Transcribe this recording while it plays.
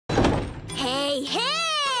Hey,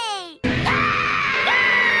 hey!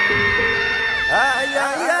 Ay,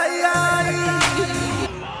 ay, ay, ay.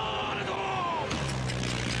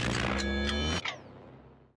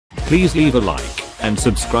 Please leave a like and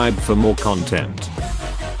subscribe for more content.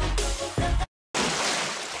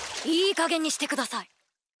 いい加減にしてください。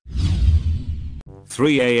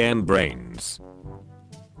3 a.m. brains.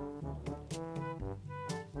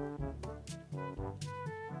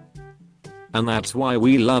 And that's why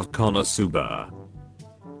we love Konosuba.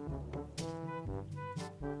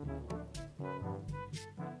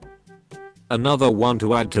 Another one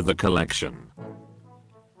to add to the collection.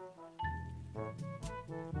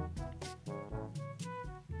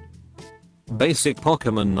 Basic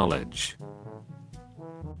Pokemon knowledge.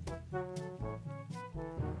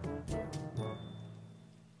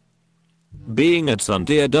 Being a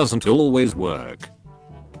tsundere doesn't always work.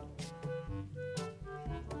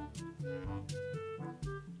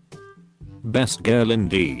 Best girl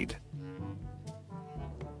indeed.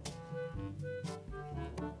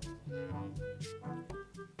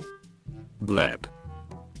 Bleb.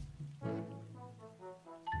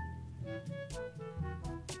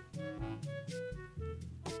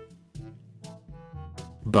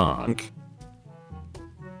 Dank.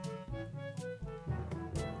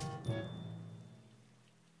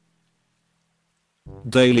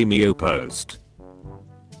 Daily Mio post.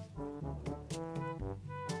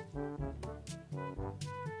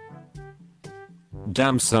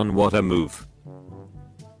 Damn son, what a move.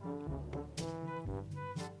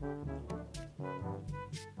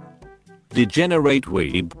 Degenerate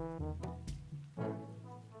weeb.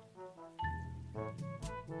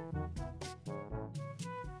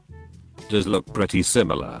 Does look pretty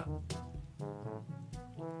similar.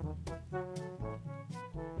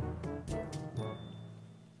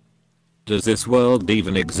 Does this world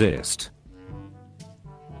even exist?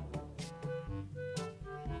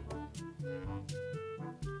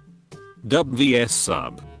 Dub vs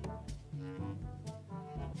sub.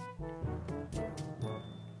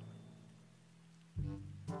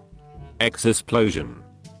 X explosion.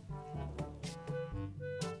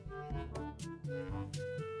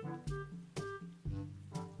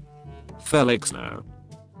 Felix no.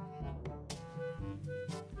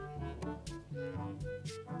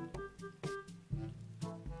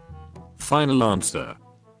 Final answer.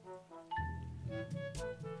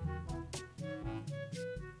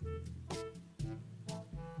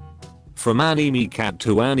 From anime cat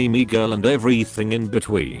to anime girl and everything in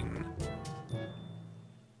between.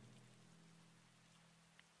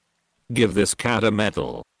 Give this cat a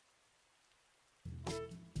medal.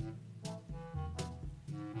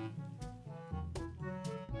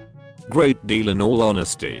 Great deal in all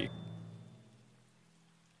honesty.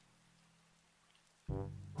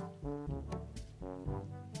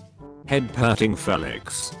 Head patting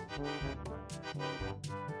Felix.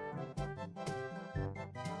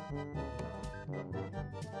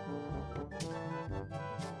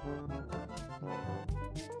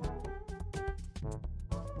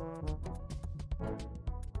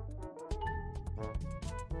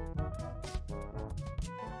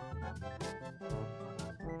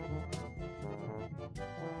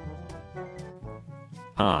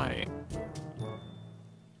 Hi.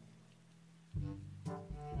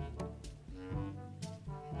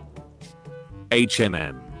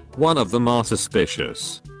 One of them are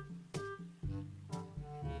suspicious.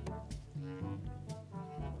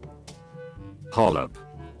 Hollop.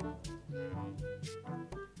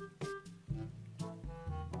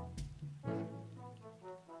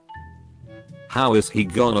 How is he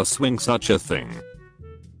gonna swing such a thing?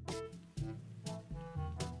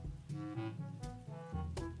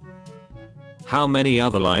 How many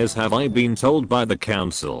other lies have I been told by the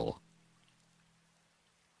council?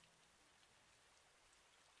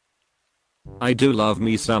 I do love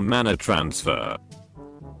me some mana transfer.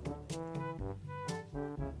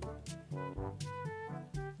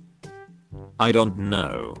 I don't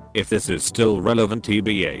know if this is still relevant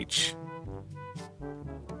tbh.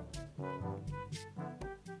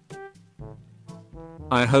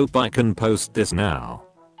 I hope I can post this now.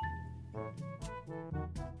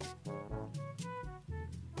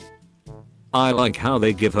 I like how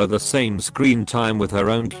they give her the same screen time with her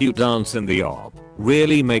own cute dance in the op.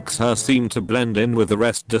 Really makes her seem to blend in with the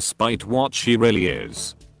rest despite what she really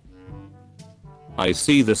is. I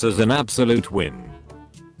see this as an absolute win.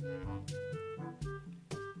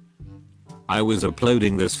 I was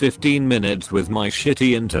uploading this 15 minutes with my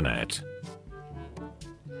shitty internet.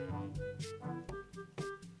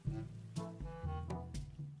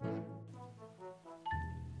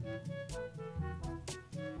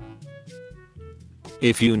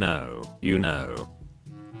 If you know, you know.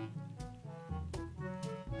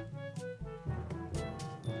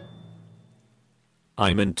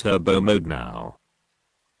 I'm in turbo mode now.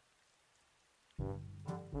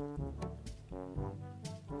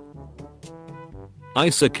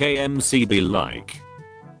 Isa KMC be like.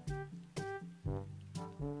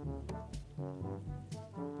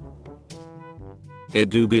 It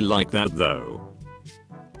do be like that though.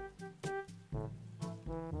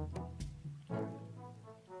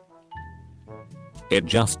 It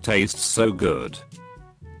just tastes so good.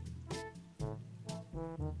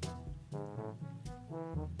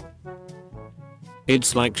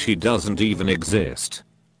 It's like she doesn't even exist.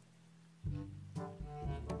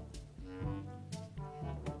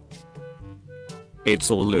 It's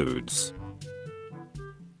all lewds.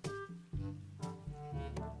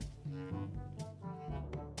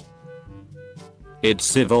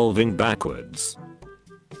 It's evolving backwards.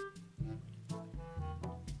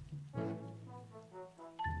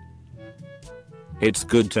 It's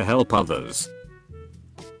good to help others.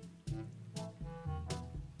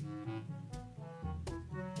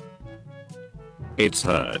 It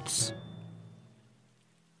hurts.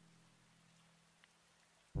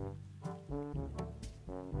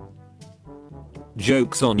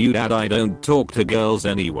 Joke's on you, dad, I don't talk to girls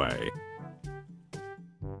anyway.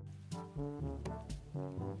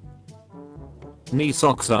 Knee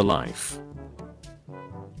socks are life.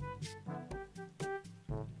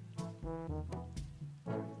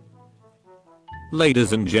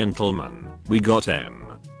 Ladies and gentlemen, we got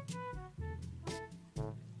M.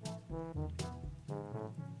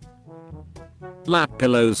 Lap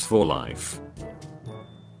pillows for life.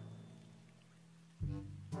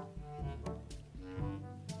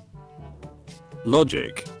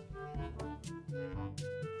 Logic.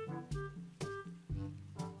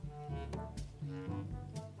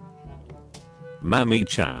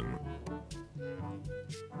 Mami-chan.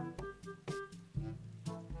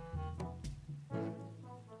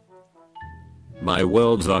 My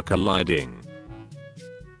worlds are colliding.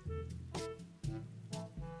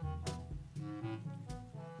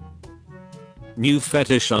 New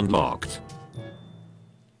fetish unlocked.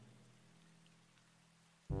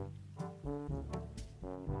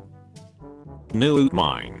 New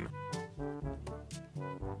mine.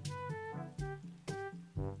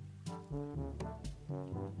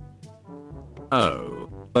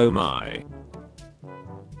 Oh my.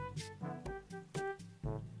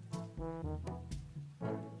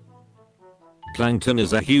 Plankton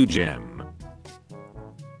is a huge M.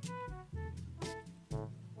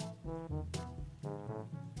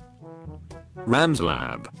 Ram's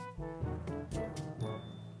lab.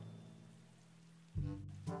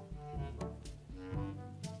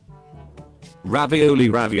 Ravioli,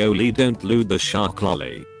 ravioli, don't loot the shark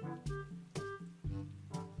lolly.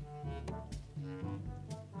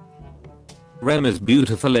 Rem is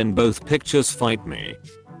beautiful in both pictures, fight me.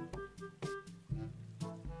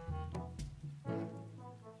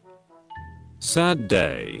 Sad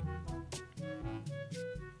day.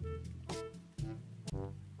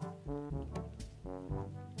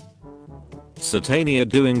 Satania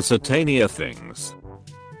doing Satania things.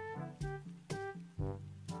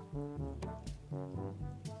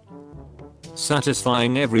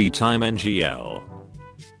 Satisfying every time NGL.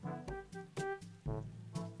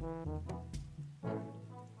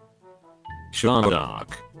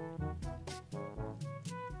 Shark.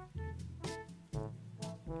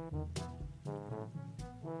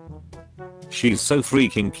 She's so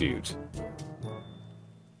freaking cute.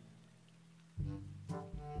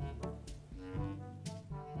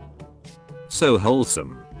 So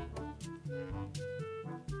wholesome.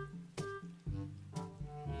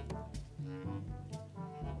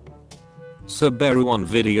 Subaru on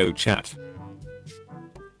video chat.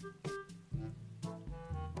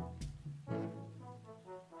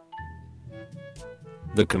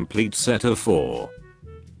 The complete set of 4.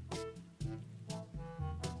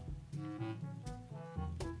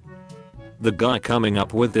 The guy coming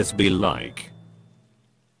up with this be like.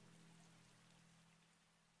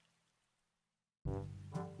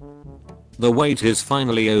 The wait is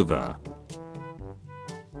finally over.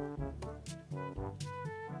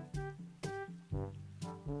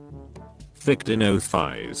 Thick dino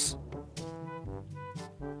thighs.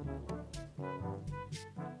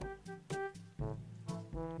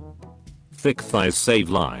 Thick thighs save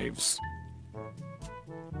lives.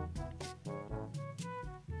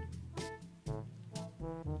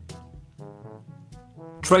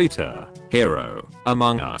 Traitor, hero,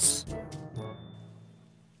 among us.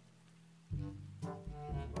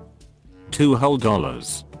 2 whole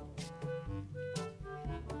dollars.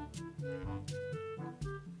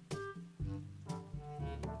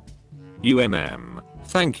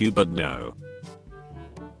 Thank you but no.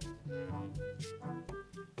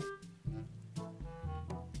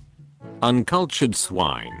 Uncultured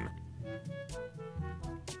swine.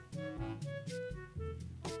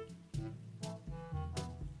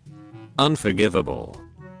 Unforgivable.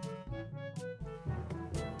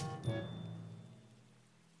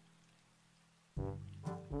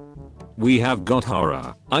 We have got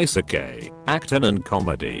horror, isekai, action and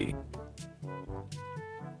comedy.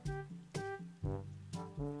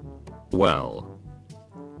 Well.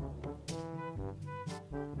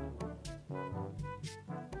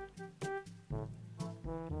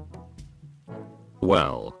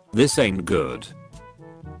 Well, this ain't good.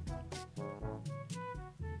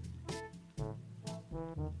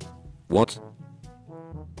 What?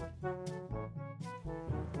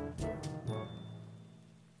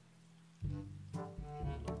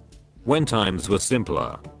 When times were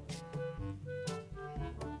simpler.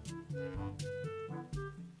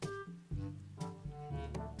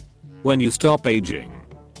 When you stop aging.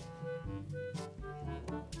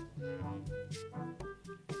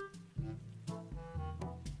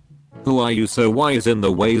 Who are you so wise in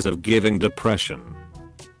the ways of giving depression?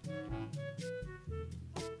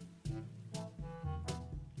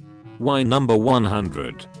 Why number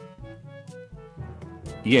 100?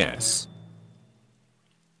 Yes.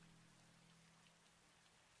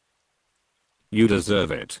 You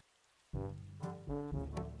deserve it.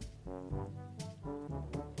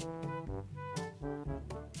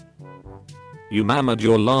 You mammoed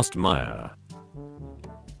your last mire.